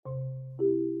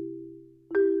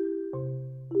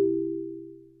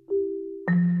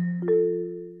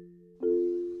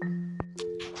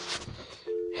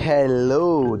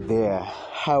Hello there,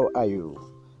 how are you?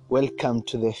 Welcome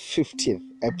to the 50th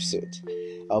episode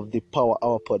of the Power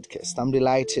Hour podcast. I'm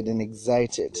delighted and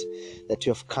excited that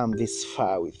you have come this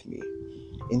far with me.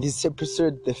 In this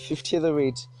episode, the 50th of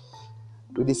it,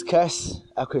 we discuss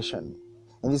a question.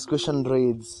 And this question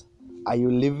reads, are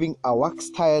you living a work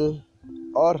style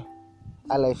or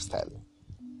a lifestyle?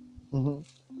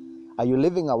 Are you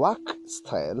living a work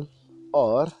style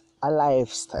or a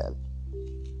lifestyle?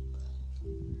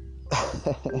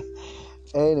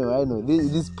 Anyway, I know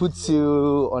this puts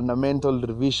you on a mental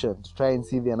revision to try and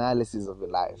see the analysis of your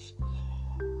life.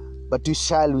 But we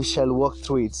shall walk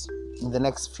through it in the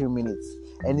next few minutes.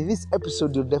 And in this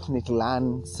episode, you'll definitely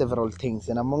learn several things.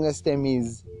 And amongst them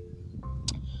is,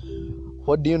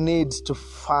 what do you need to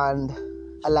fund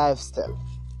a lifestyle?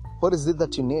 What is it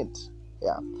that you need?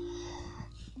 Yeah.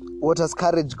 What has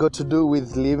courage got to do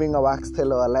with living a work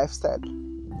style or a lifestyle?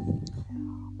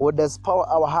 What does Power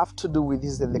Hour have to do with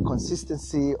this and the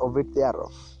consistency of it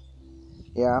thereof?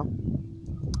 Yeah.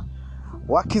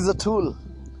 Work is a tool.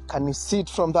 Can you see it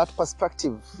from that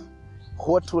perspective?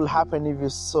 What will happen if you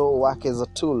saw work as a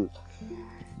tool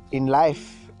in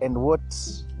life, and what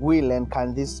will and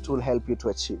can this tool help you to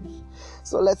achieve?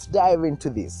 So let's dive into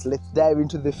this. Let's dive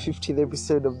into the 50th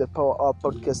episode of the Power Hour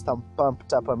podcast. I'm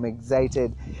pumped up. I'm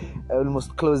excited.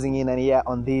 Almost closing in a year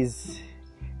on this.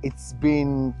 It's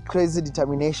been crazy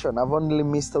determination. I've only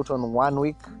missed out on 1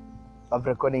 week of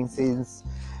recording since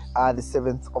the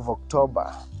 7th of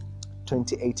October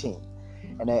 2018.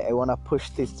 And I want to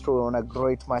push this through. I want to grow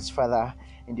it much further.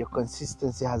 And your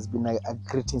consistency has been a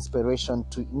great inspiration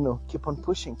to, keep on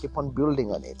pushing, keep on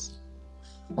building on it.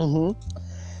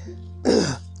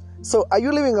 So, are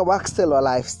you living a work style or a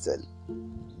lifestyle?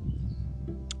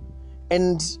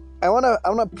 And I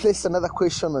wanna place another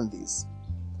question on this.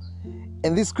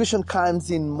 And this question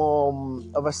comes in more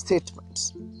of a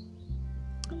statement.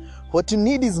 What you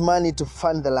need is money to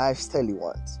fund the lifestyle you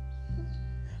want.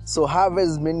 So have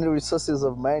as many resources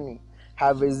of money,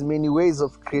 have as many ways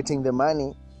of creating the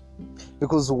money,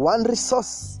 because one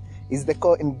resource is the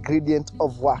core ingredient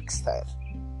of work style.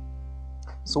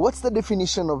 So what's the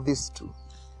definition of these two?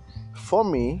 For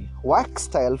me, work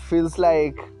style feels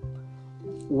like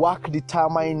work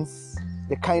determines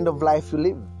the kind of life you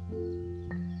live.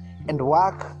 And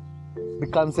work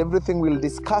becomes everything we'll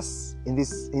discuss in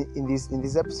this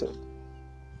episode.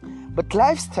 But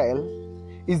lifestyle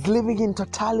is living in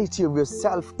totality of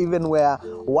yourself, even where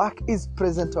work is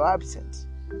present or absent.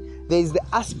 There is the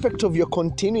aspect of your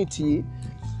continuity,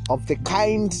 of the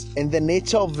kind and the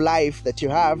nature of life that you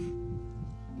have,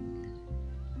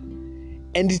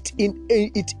 and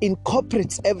it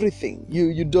incorporates everything.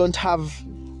 You don't have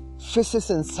faces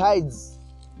and sides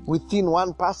within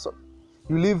one person.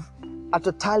 You live a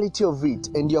totality of it,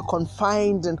 and you're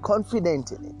confined and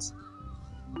confident in it.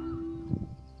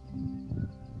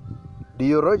 Do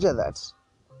you roger that?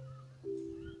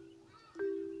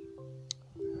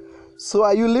 So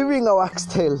are you living a work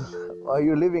style or are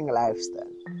you living a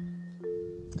lifestyle?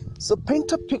 So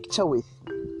paint a picture with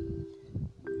me.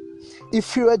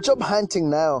 If you are job hunting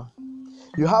now,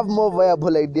 you have more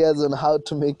viable ideas on how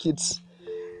to make it,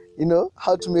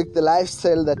 how to make the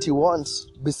lifestyle that you want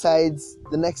besides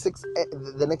the next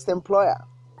employer.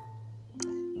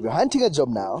 If you're hunting a job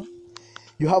now,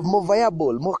 you have more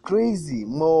viable, more crazy,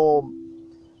 more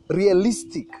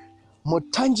realistic, more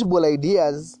tangible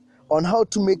ideas on how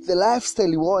to make the lifestyle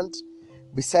you want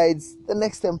besides the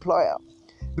next employer.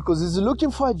 Because if you're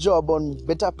looking for a job on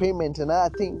better payment and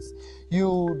other things,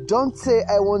 you don't say,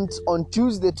 I want on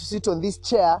Tuesday to sit on this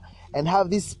chair and have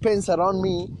this fence around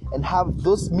me and have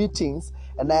those meetings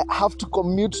and I have to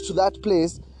commute to that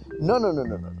place. No.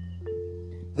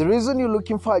 The reason you're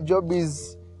looking for a job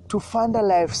is to fund a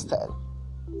lifestyle.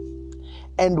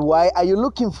 And why are you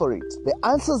looking for it? The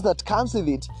answers that comes with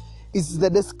it is the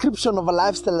description of a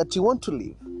lifestyle that you want to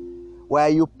live, where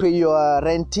you pay your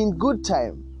rent in good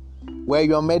time, where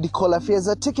your medical affairs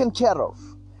are taken care of,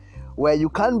 where you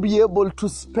can be able to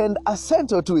spend a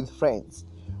cent or two with friends,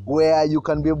 where you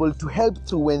can be able to help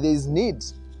through when there is need,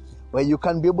 where you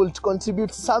can be able to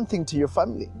contribute something to your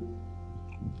family.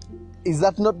 Is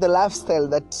that not the lifestyle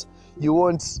that you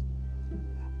want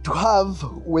to have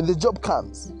when the job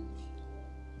comes?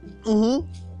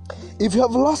 If you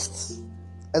have lost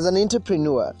as an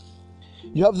entrepreneur,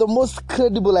 you have the most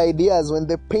credible ideas when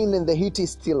the pain and the heat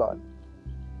is still on.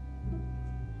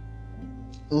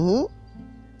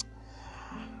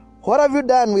 What have you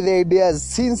done with the ideas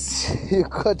since you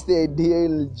got the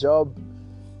ideal job,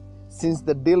 since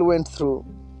the deal went through?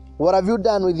 What have you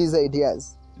done with these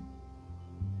ideas?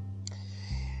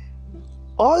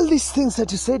 all these things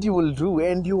that you said you will do,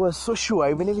 and you were so sure,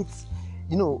 even if it's,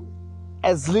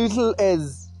 as little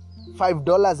as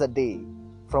 $5 a day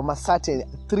from a certain,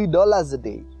 $3 a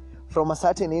day from a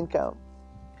certain income,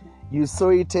 you saw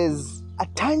it as a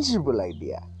tangible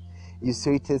idea. You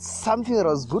saw it as something that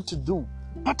was good to do,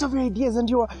 part of your ideas, and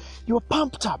you were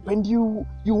pumped up, and you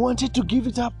wanted to give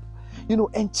it up,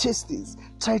 and chase this.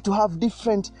 Try to have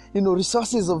different,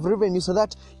 resources of revenue so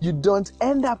that you don't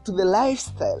end up to the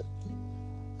lifestyle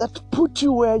that put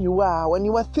you where you are when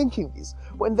you were thinking this.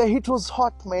 When the heat was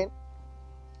hot, man.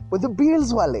 When the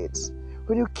bills were late.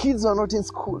 When your kids were not in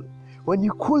school. When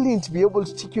you couldn't be able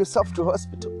to take yourself to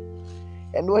hospital.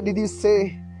 And what did you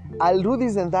say? I'll do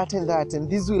this and that,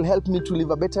 and this will help me to live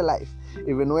a better life.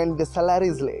 Even when the salary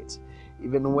is late.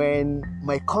 Even when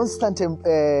my constant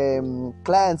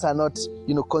clients are not,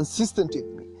 consistent with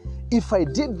me. If I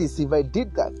did this, if I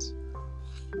did that.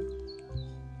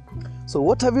 So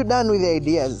what have you done with the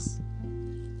ideas?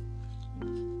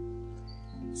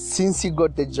 Since you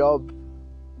got the job,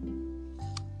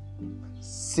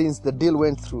 since the deal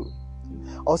went through,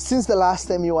 or since the last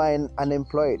time you were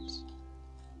unemployed?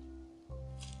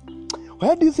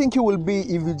 Where do you think you will be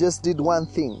if you just did one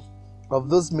thing of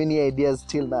those many ideas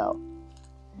till now?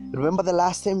 Remember the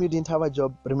last time you didn't have a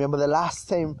job? Remember the last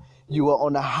time you were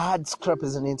on a hard scrap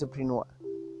as an entrepreneur?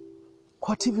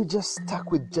 What if you just stuck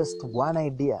with just one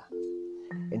idea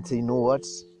and say, you know what?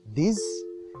 This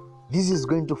is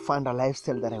going to fund a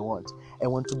lifestyle that I want. I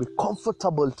want to be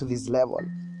comfortable to this level.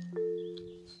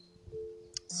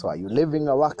 So are you living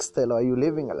a work style or are you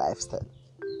living a lifestyle?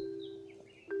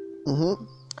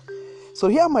 So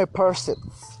here are my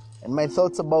perceptions and my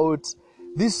thoughts about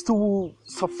these two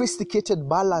sophisticated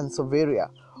balance of area,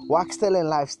 work style and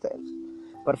lifestyle.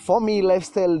 But for me,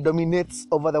 lifestyle dominates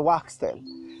over the work style.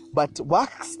 But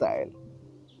work style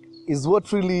is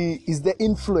what really is the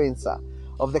influencer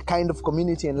of the kind of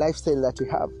community and lifestyle that we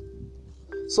have.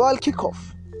 So I'll kick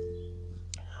off.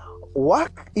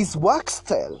 Work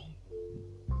style.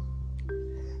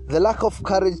 The lack of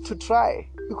courage to try,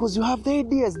 because you have the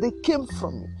ideas, they came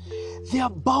from you. They are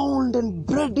bound and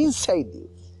bred inside you.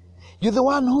 You're the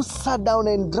one who sat down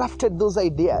and drafted those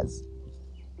ideas.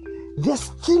 They're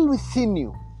still within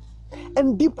you.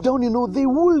 And deep down, they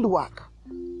will work.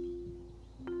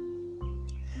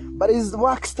 But is the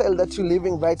work style that you're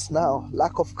living right now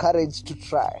lack of courage to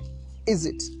try? Is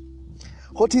it?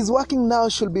 What is working now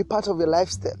should be part of your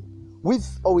lifestyle,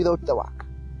 with or without the work.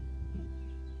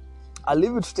 I'll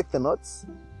leave you to take the notes.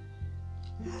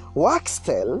 Work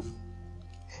style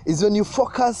is when you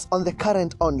focus on the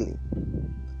current only.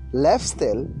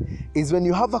 Lifestyle is when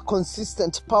you have a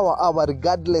consistent power hour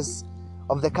regardless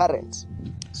of the current.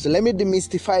 So let me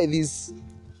demystify this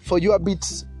for you a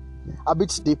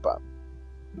bit deeper.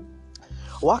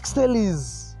 Work style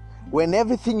is when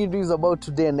everything you do is about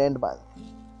today and end month.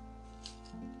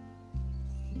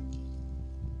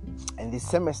 And this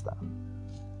semester.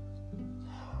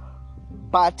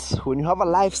 But when you have a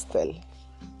lifestyle,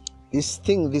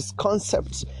 this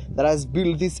concept that has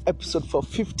built this episode for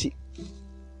 50,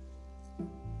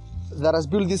 that has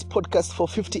built this podcast for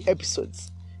 50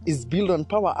 episodes, is built on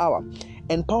power hour.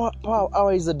 And power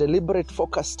hour is a deliberate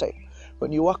focus time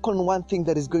when you work on one thing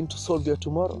that is going to solve your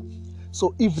tomorrow.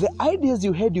 So if the ideas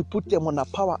you had, you put them on a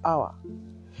power hour,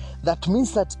 that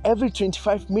means that every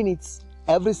 25 minutes,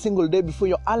 every single day before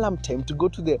your alarm time to go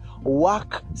to the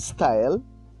work style,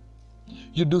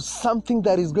 you do something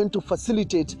that is going to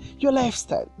facilitate your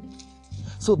lifestyle.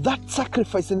 So that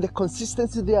sacrifice and the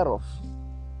consistency thereof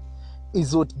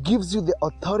is what gives you the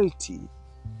authority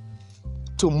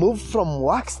to move from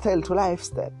work style to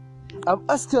lifestyle. I've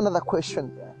asked you another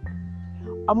question there.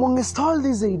 Amongst all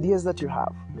these ideas that you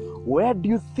have, where do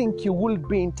you think you will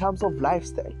be in terms of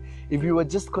lifestyle if you were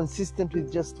just consistent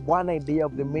with just one idea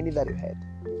of the many that you had?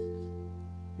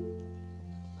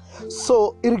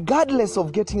 So regardless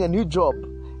of getting a new job,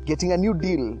 getting a new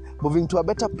deal, moving to a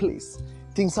better place,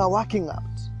 things are working out.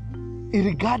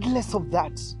 Regardless of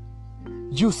that,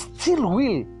 you still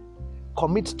will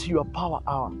commit to your power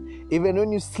hour. Even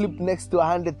when you sleep next to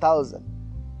 100,000,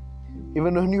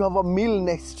 even when you have a meal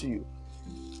next to you,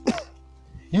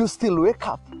 you still wake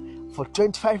up for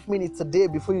 25 minutes a day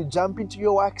before you jump into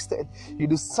your work state. You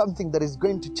do something that is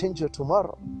going to change your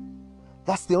tomorrow.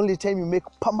 That's the only time you make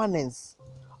permanence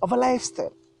of a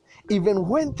lifestyle. Even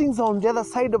when things are on the other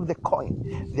side of the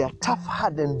coin, they are tough,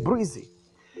 hard, and breezy.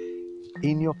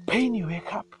 In your pain, you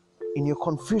wake up. In your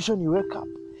confusion, you wake up.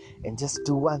 And just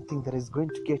do one thing that is going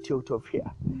to get you out of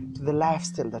here to the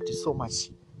lifestyle that you so much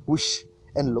wish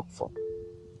and look for.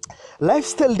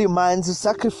 Lifestyle demands you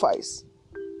sacrifice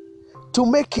to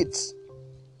make it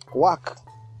work.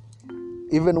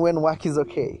 even when work is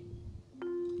okay.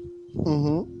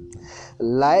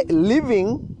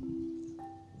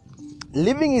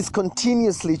 Living is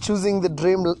continuously choosing the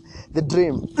dream.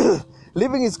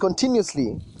 Living is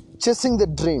continuously chasing the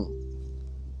dream.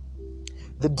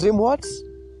 The dream what?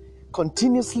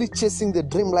 Continuously chasing the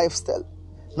dream lifestyle,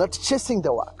 not chasing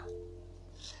the work.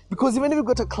 Because even if you've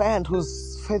got a client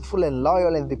who's faithful and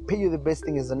loyal and they pay you the best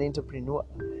thing as an entrepreneur,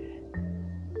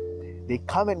 they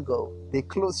come and go, they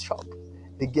close shop,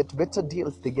 they get better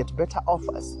deals, they get better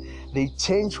offers, they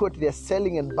change what they're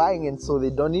selling and buying, and so they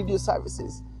don't need your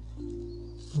services.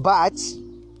 But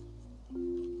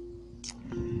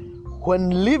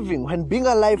when being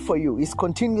alive for you is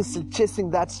continuously chasing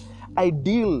that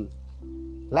ideal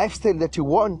lifestyle that you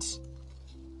want,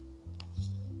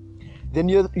 then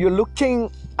you're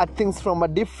looking at things from a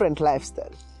different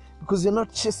lifestyle, because you're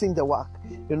not chasing the work,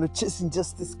 you're not chasing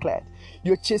just this client,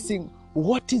 you're chasing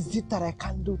what is it that I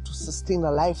can do to sustain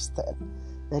a lifestyle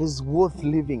that is worth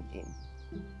living in.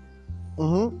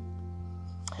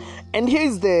 And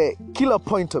here's the killer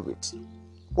point of it.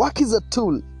 Work is a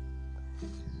tool.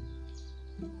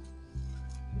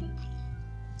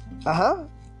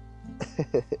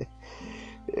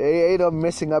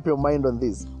 Messing up your mind on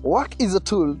this. Work is a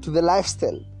tool to the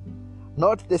lifestyle,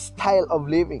 not the style of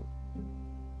living.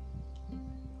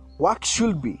 Work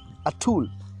should be a tool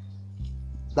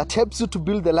that helps you to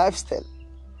build the lifestyle,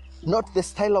 not the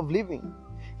style of living.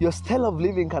 Your style of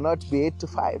living cannot be 8 to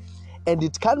 5. And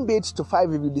it can be 8 to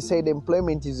 5 if you decide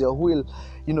employment is your will,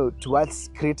 towards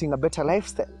creating a better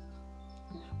lifestyle.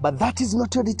 But that is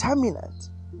not your determinant.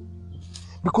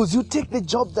 Because you take the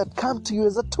job that comes to you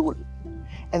as a tool.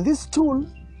 And this tool,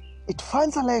 it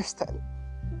funds a lifestyle.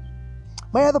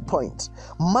 My other point,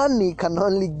 money can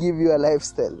only give you a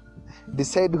lifestyle.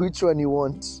 Decide which one you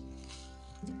want.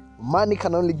 Money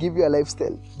can only give you a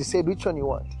lifestyle. Decide which one you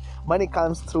want. Money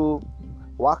comes through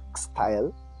work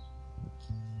style.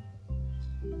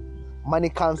 Money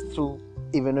comes through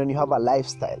even when you have a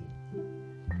lifestyle.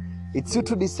 It's you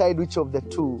to decide which of the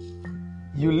two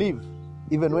you live,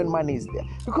 even when money is there.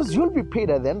 Because you'll be paid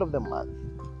at the end of the month.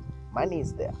 Money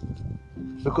is there.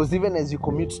 Because even as you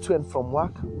commute to and from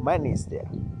work, money is there.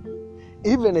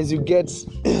 Even as you get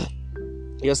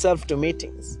yourself to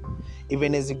meetings,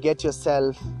 even as you get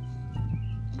yourself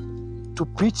to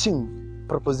preaching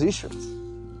propositions,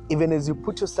 even as you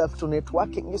put yourself to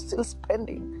networking, you're still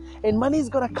spending. And money is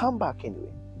going to come back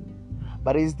anyway.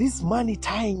 But is this money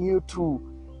tying you to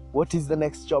what is the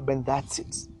next job and that's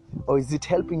it? Or is it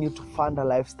helping you to fund a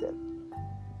lifestyle?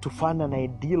 To fund an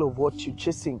ideal of what you're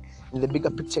chasing in the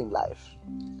bigger picture in life?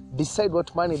 Decide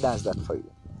what money does that for you.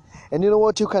 And you know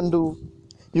what you can do?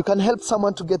 You can help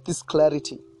someone to get this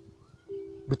clarity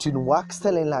between work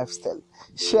style and lifestyle.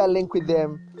 Share a link with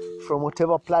them from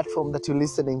whatever platform that you're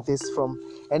listening this from.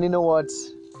 And you know what?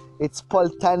 It's Paul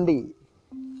Tandy.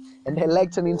 And I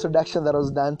liked an introduction that was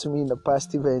done to me in the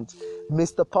past event.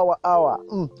 Mr. Power Hour.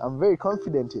 I'm very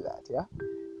confident in that, yeah?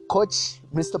 Coach,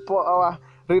 Mr. Power Hour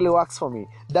really works for me.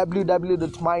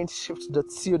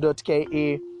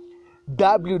 www.mindshift.co.ke,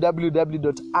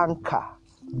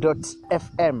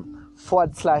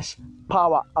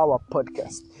 www.anchor.fm/Power Hour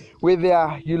Podcast. Where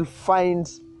there you'll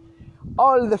find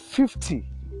all the 50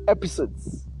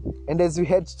 episodes. And as we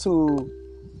head to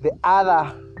the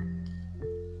other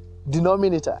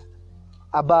denominator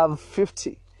above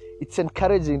 50, it's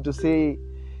encouraging to say,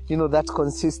 that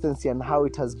consistency and how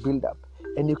it has built up.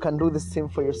 And you can do the same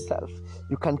for yourself.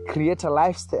 You can create a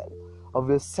lifestyle of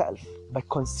yourself by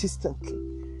consistently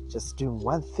just doing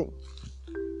one thing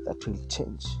that will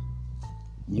change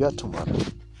your tomorrow.